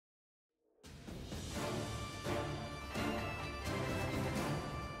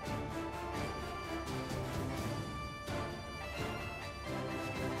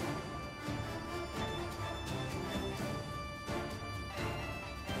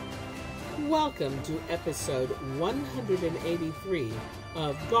Welcome to episode 183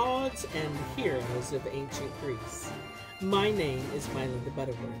 of Gods and Heroes of Ancient Greece. My name is MyLinda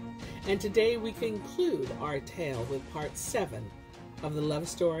Butterworth, and today we conclude our tale with part 7 of the love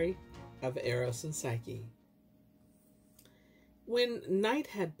story of Eros and Psyche. When night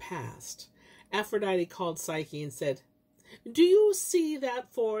had passed, Aphrodite called Psyche and said, "Do you see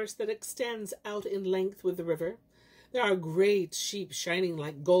that forest that extends out in length with the river? There are great sheep shining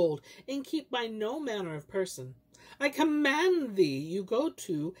like gold, and kept by no manner of person. I command thee, you go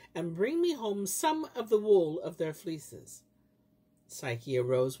to and bring me home some of the wool of their fleeces." Psyche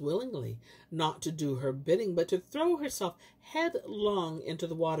arose willingly, not to do her bidding, but to throw herself headlong into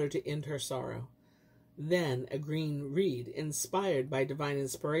the water to end her sorrow. Then a green reed, inspired by divine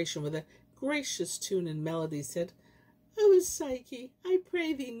inspiration with a gracious tune and melody, said, "O Psyche, I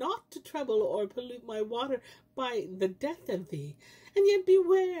pray thee not to trouble or pollute my water by the death of thee, and yet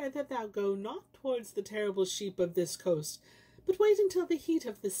beware that thou go not towards the terrible sheep of this coast, but wait until the heat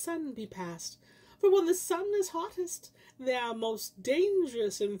of the sun be past. For when the sun is hottest, they are most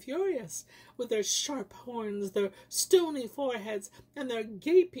dangerous and furious, with their sharp horns, their stony foreheads, and their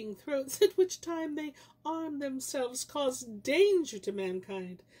gaping throats, at which time they arm themselves, cause danger to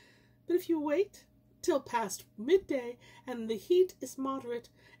mankind. But if you wait till past midday, and the heat is moderate,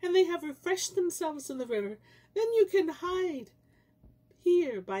 and they have refreshed themselves in the river, then you can hide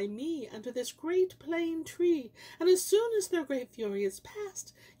here by me under this great plane tree, and as soon as their great fury is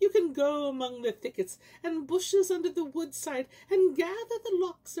past, you can go among the thickets and bushes under the woodside, and gather the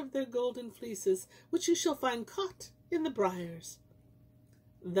locks of their golden fleeces, which you shall find caught in the briars."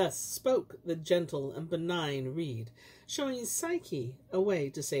 Thus spoke the gentle and benign reed, showing Psyche a way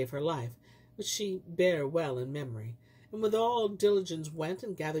to save her life, which she bare well in memory, and with all diligence went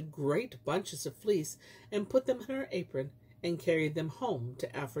and gathered great bunches of fleece, and put them in her apron, and carried them home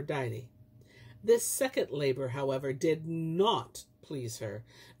to Aphrodite. This second labor, however, did not please her,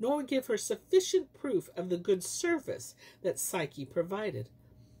 nor give her sufficient proof of the good service that Psyche provided.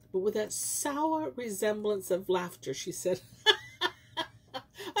 But with that sour resemblance of laughter, she said,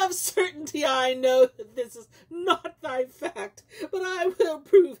 "Of certainty I know that this is not thy fact, but I will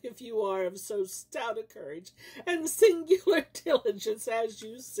prove if you are of so stout a courage and singular diligence as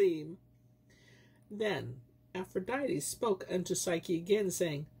you seem." Then Aphrodite spoke unto Psyche again,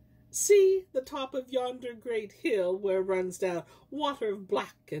 saying, "See the top of yonder great hill, where runs down water of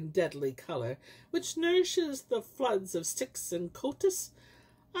black and deadly color, which nourishes the floods of Styx and Cottus?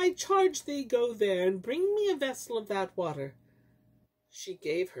 I charge thee go there, and bring me a vessel of that water." She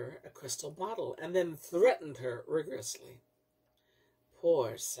gave her a crystal bottle, and then threatened her rigorously.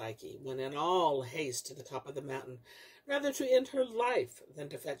 Poor Psyche went in all haste to the top of the mountain, rather to end her life than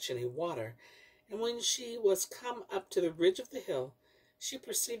to fetch any water, and when she was come up to the ridge of the hill, she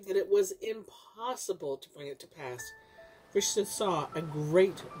perceived that it was impossible to bring it to pass, for she saw a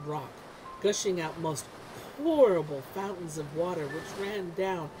great rock gushing out most horrible fountains of water, which ran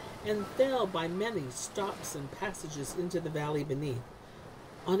down and fell by many stops and passages into the valley beneath.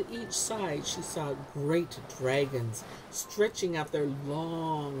 On each side she saw great dragons stretching out their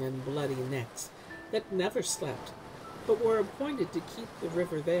long and bloody necks, that never slept, but were appointed to keep the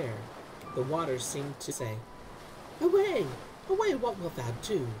river there. The water seemed to say, "Away, away, what wilt thou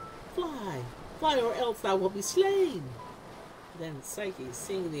do? Fly, fly, or else thou wilt be slain." Then Psyche,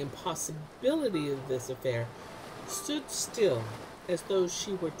 seeing the impossibility of this affair, stood still, as though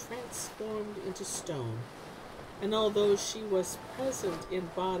she were transformed into stone. And although she was present in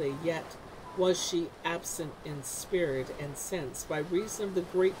body, yet was she absent in spirit and sense, by reason of the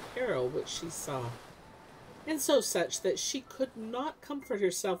great peril which she saw. And so such that she could not comfort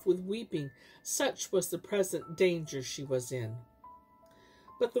herself with weeping, such was the present danger she was in.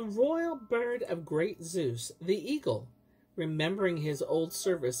 But the royal bird of great Zeus, the eagle, remembering his old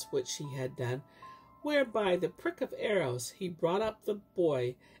service which he had done, whereby the prick of Eros he brought up the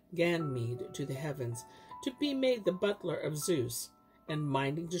boy Ganymede to the heavens, to be made the butler of Zeus, and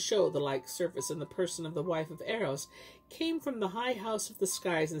minding to show the like service in the person of the wife of Eros, came from the high house of the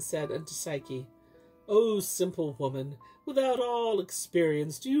skies, and said unto Psyche, "O simple woman, without all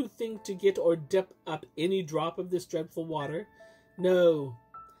experience, do you think to get or dip up any drop of this dreadful water? No,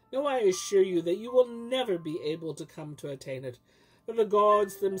 no, I assure you that you will never be able to come to attain it, for the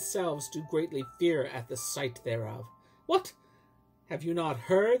gods themselves do greatly fear at the sight thereof. What? Have you not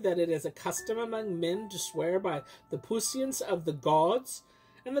heard that it is a custom among men to swear by the puissance of the gods?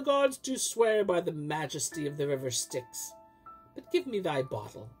 And the gods do swear by the majesty of the River Styx. But give me thy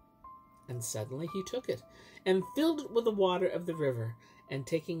bottle." And suddenly he took it, and filled it with the water of the river, and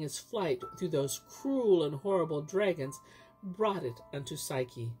taking his flight through those cruel and horrible dragons, brought it unto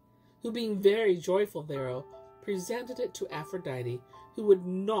Psyche. who, being very joyful thereof, presented it to Aphrodite, who would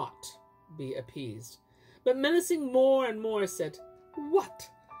not be appeased, but menacing more and more, said, "What?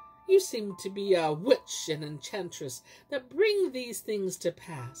 You seem to be a witch and enchantress that bring these things to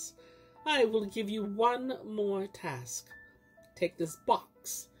pass. I will give you one more task. Take this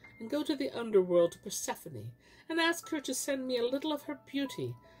box and go to the underworld to Persephone, and ask her to send me a little of her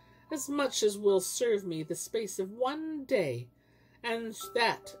beauty, as much as will serve me the space of one day, and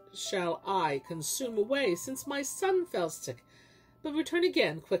that shall I consume away, since my son fell sick. But return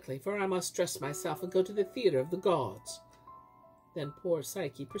again quickly, for I must dress myself and go to the theatre of the gods." Then poor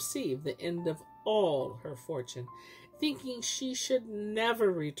Psyche perceived the end of all her fortune, thinking she should never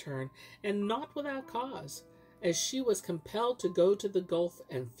return, and not without cause, as she was compelled to go to the gulf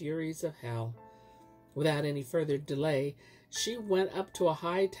and furies of hell. Without any further delay, she went up to a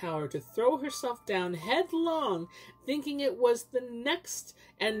high tower to throw herself down headlong, thinking it was the next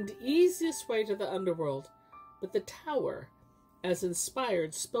and easiest way to the underworld. But the tower, as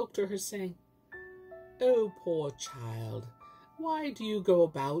inspired, spoke to her, saying, "O poor child, why do you go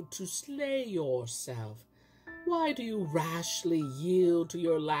about to slay yourself? Why do you rashly yield to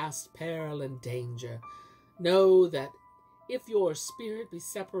your last peril and danger? Know that if your spirit be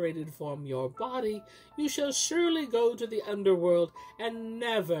separated from your body, you shall surely go to the underworld and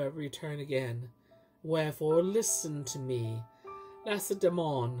never return again. Wherefore listen to me.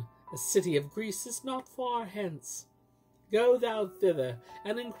 Lacedaemon, a city of Greece, is not far hence. Go thou thither,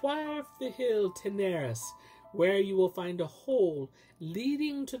 and inquire of the hill Taenarus, where you will find a hole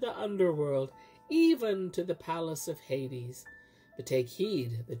leading to the underworld, even to the palace of Hades. But take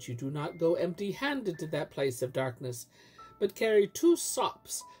heed that you do not go empty-handed to that place of darkness, but carry 2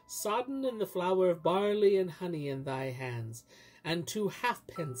 sops sodden in the flour of barley and honey in thy hands, and 2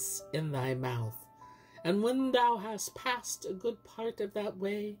 halfpence in thy mouth. And when thou hast passed a good part of that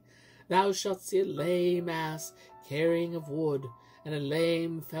way, thou shalt see a lame ass carrying of wood, and a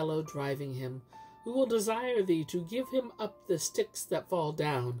lame fellow driving him, who will desire thee to give him up the sticks that fall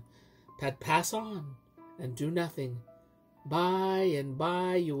down. But pass on, and do nothing. By and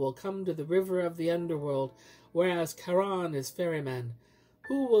by you will come to the river of the underworld, whereas Charon is ferryman,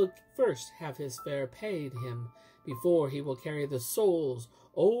 who will first have his fare paid him, before he will carry the souls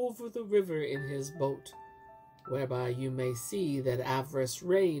over the river in his boat, whereby you may see that avarice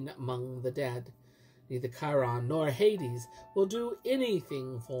reign among the dead. Neither Charon nor Hades will do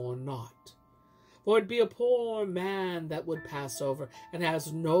anything for naught. For it be a poor man that would pass over, and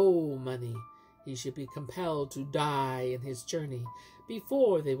has no money. He should be compelled to die in his journey,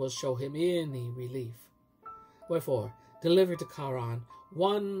 before they will show him any relief. Wherefore, deliver to Charon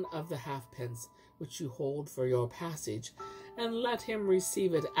 1 of the halfpence which you hold for your passage, and let him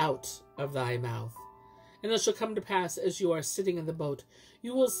receive it out of thy mouth. And it shall come to pass, as you are sitting in the boat,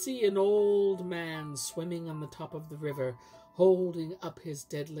 you will see an old man swimming on the top of the river, holding up his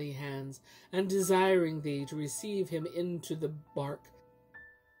deadly hands, and desiring thee to receive him into the bark.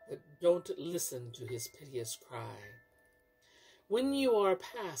 But don't listen to his piteous cry. When you are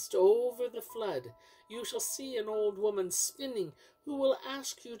passed over the flood, you shall see an old woman spinning, who will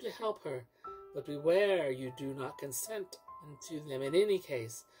ask you to help her. But beware you do not consent unto them in any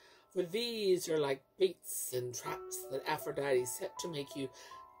case, for these are like baits and traps that Aphrodite set to make you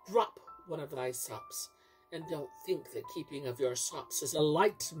drop one of thy sops. And don't think that keeping of your sops is a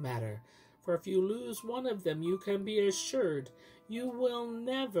light matter, for if you lose one of them, you can be assured you will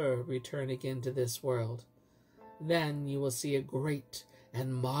never return again to this world. Then you will see a great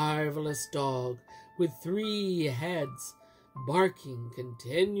and marvelous dog with 3 heads, barking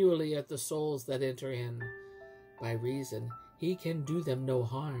continually at the souls that enter in. By reason he can do them no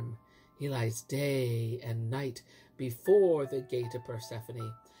harm. He lies day and night before the gate of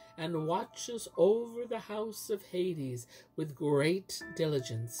Persephone, and watches over the house of Hades with great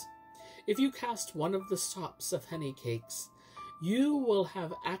diligence. If you cast one of the sops of honey cakes, you will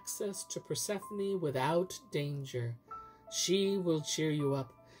have access to Persephone without danger. She will cheer you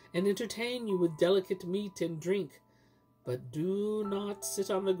up, and entertain you with delicate meat and drink. But do not sit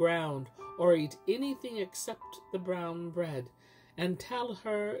on the ground, or eat anything except the brown bread, and tell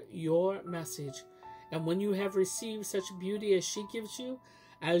her your message. And when you have received such beauty as she gives you,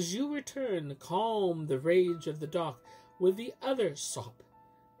 as you return, calm the rage of the dock with the other sop,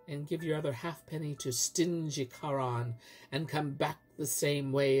 and give your other halfpenny to stingy Charon, and come back the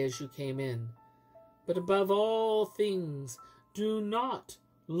same way as you came in. But above all things, do not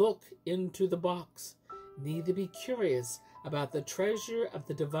look into the box, neither be curious about the treasure of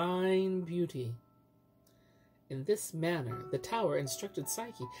the divine beauty. In this manner the tower instructed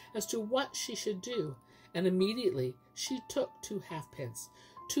Psyche as to what she should do, and immediately she took 2 halfpence,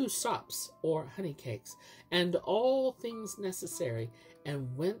 2 sops or honey cakes, and all things necessary,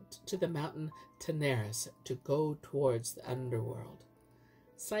 and went to the mountain Taenarus to go towards the underworld.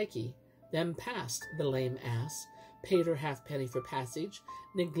 Psyche then passed the lame ass, paid her halfpenny for passage,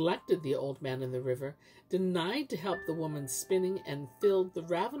 neglected the old man in the river, denied to help the woman spinning, and filled the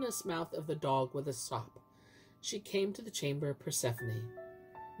ravenous mouth of the dog with a sop. She came to the chamber of Persephone.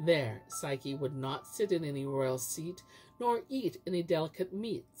 There Psyche would not sit in any royal seat, nor eat any delicate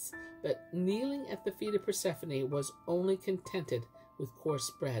meats, but kneeling at the feet of Persephone was only contented with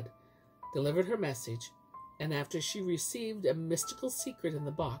coarse bread, delivered her message, and after she received a mystical secret in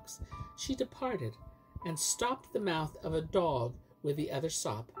the box, she departed and stopped the mouth of a dog with the other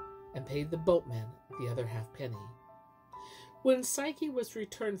sop, and paid the boatman the other halfpenny. When Psyche was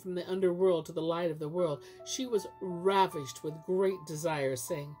returned from the underworld to the light of the world, she was ravished with great desire,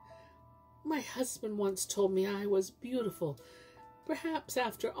 saying, "My husband once told me I was beautiful. Perhaps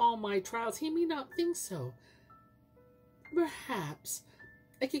after all my trials he may not think so. Perhaps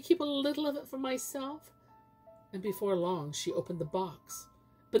I could keep a little of it for myself." And before long she opened the box,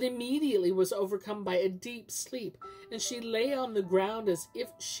 but immediately was overcome by a deep sleep, and she lay on the ground as if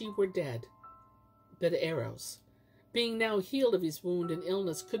she were dead. But Eros, being now healed of his wound and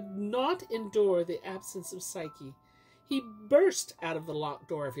illness, could not endure the absence of Psyche. He burst out of the locked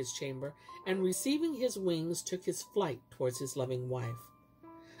door of his chamber, and receiving his wings, took his flight towards his loving wife.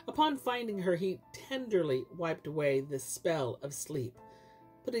 Upon finding her, he tenderly wiped away the spell of sleep,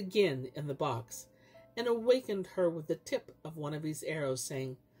 put again in the box, and awakened her with the tip of one of his arrows,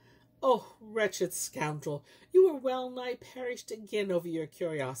 saying, "Oh, wretched scoundrel, you are well nigh perished again over your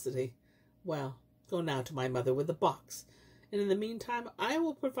curiosity. Well, go now to my mother with the box, and in the meantime I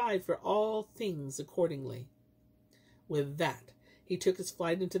will provide for all things accordingly." With that, he took his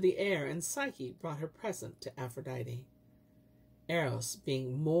flight into the air, and Psyche brought her present to Aphrodite. Eros,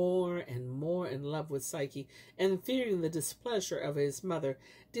 being more and more in love with Psyche, and fearing the displeasure of his mother,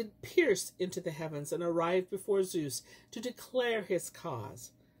 did pierce into the heavens, and arrived before Zeus to declare his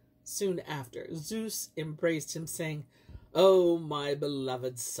cause. Soon after, Zeus embraced him, saying, "O my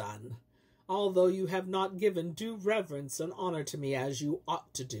beloved son, although you have not given due reverence and honor to me as you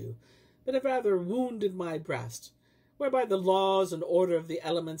ought to do, but have rather wounded my breast, whereby the laws and order of the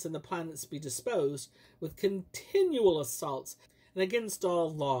elements and the planets be disposed, with continual assaults, and against all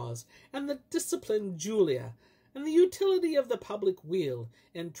laws, and the disciplined Julia, and the utility of the public weal,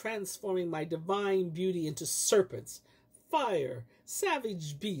 in transforming my divine beauty into serpents, fire,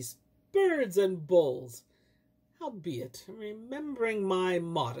 savage beasts, birds, and bulls. Howbeit, remembering my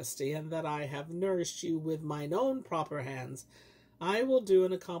modesty, and that I have nourished you with mine own proper hands, I will do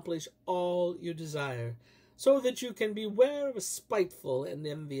and accomplish all you desire, so that you can beware of spiteful and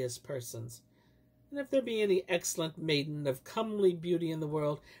envious persons. And if there be any excellent maiden of comely beauty in the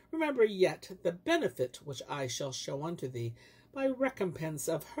world, remember yet the benefit which I shall show unto thee, by recompense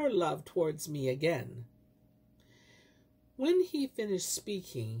of her love towards me again." When he finished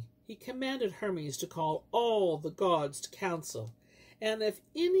speaking, he commanded Hermes to call all the gods to council, and if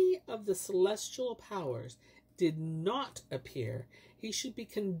any of the celestial powers did not appear, he should be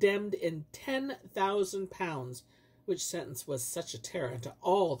condemned in 10,000 pounds, which sentence was such a terror to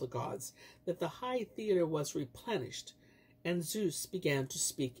all the gods that the high theatre was replenished, and Zeus began to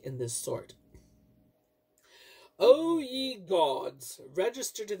speak in this sort: "O ye gods,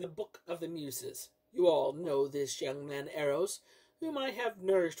 registered in the book of the Muses, you all know this young man Eros, whom I have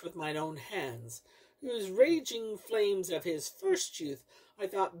nourished with mine own hands, whose raging flames of his first youth I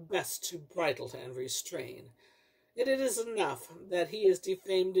thought best to bridle and restrain. Yet it is enough that he is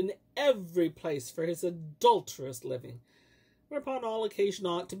defamed in every place for his adulterous living, whereupon all occasion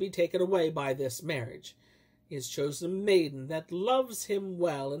ought to be taken away by this marriage. He has chosen a maiden that loves him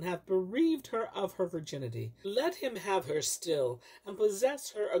well, and hath bereaved her of her virginity. Let him have her still, and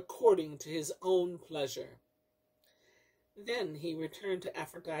possess her according to his own pleasure." Then he returned to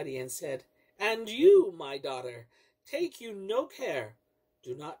Aphrodite and said, "And you, my daughter, take you no care.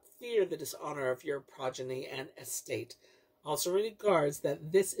 Do not fear the dishonor of your progeny and estate. Also regards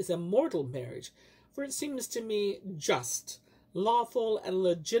that this is a mortal marriage, for it seems to me just, lawful, and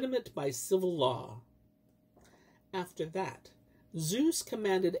legitimate by civil law." After that, Zeus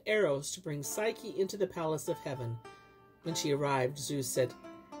commanded Eros to bring Psyche into the palace of heaven. When she arrived, Zeus said,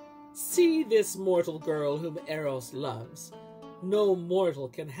 "See this mortal girl whom Eros loves. No mortal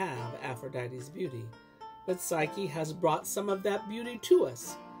can have Aphrodite's beauty, but Psyche has brought some of that beauty to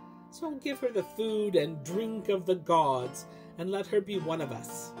us. So give her the food and drink of the gods, and let her be one of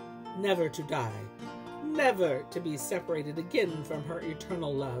us, never to die, never to be separated again from her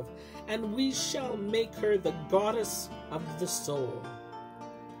eternal love, and we shall make her the goddess of the soul.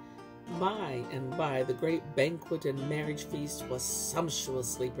 By and by, the great banquet and marriage feast was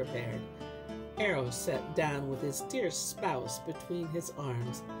sumptuously prepared. Eros sat down with his dear spouse between his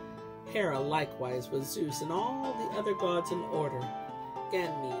arms. Hera likewise with Zeus and all the other gods in order.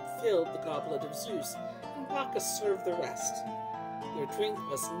 Ganymede filled the goblet of Zeus, and Bacchus served the rest. Their drink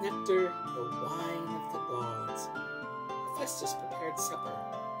was nectar, the wine of the gods. Hephaestus prepared supper.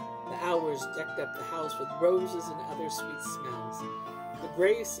 The Hours decked up the house with roses and other sweet smells. The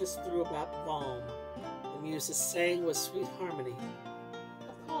Graces threw about balm. The Muses sang with sweet harmony.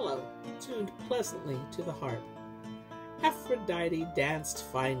 Apollo tuned pleasantly to the harp. Aphrodite danced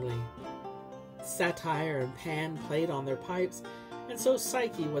finely. Satyr and Pan played on their pipes, and so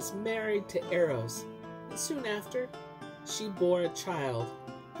Psyche was married to Eros, and soon after she bore a child,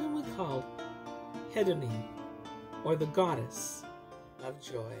 whom we called Hedone, or the goddess of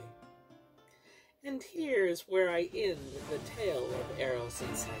joy. And here's where I end the tale of Eros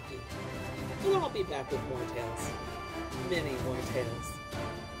and Psyche. But I'll be back with more tales, many more tales.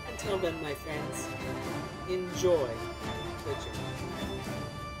 Until then, my friends, enjoy the journey.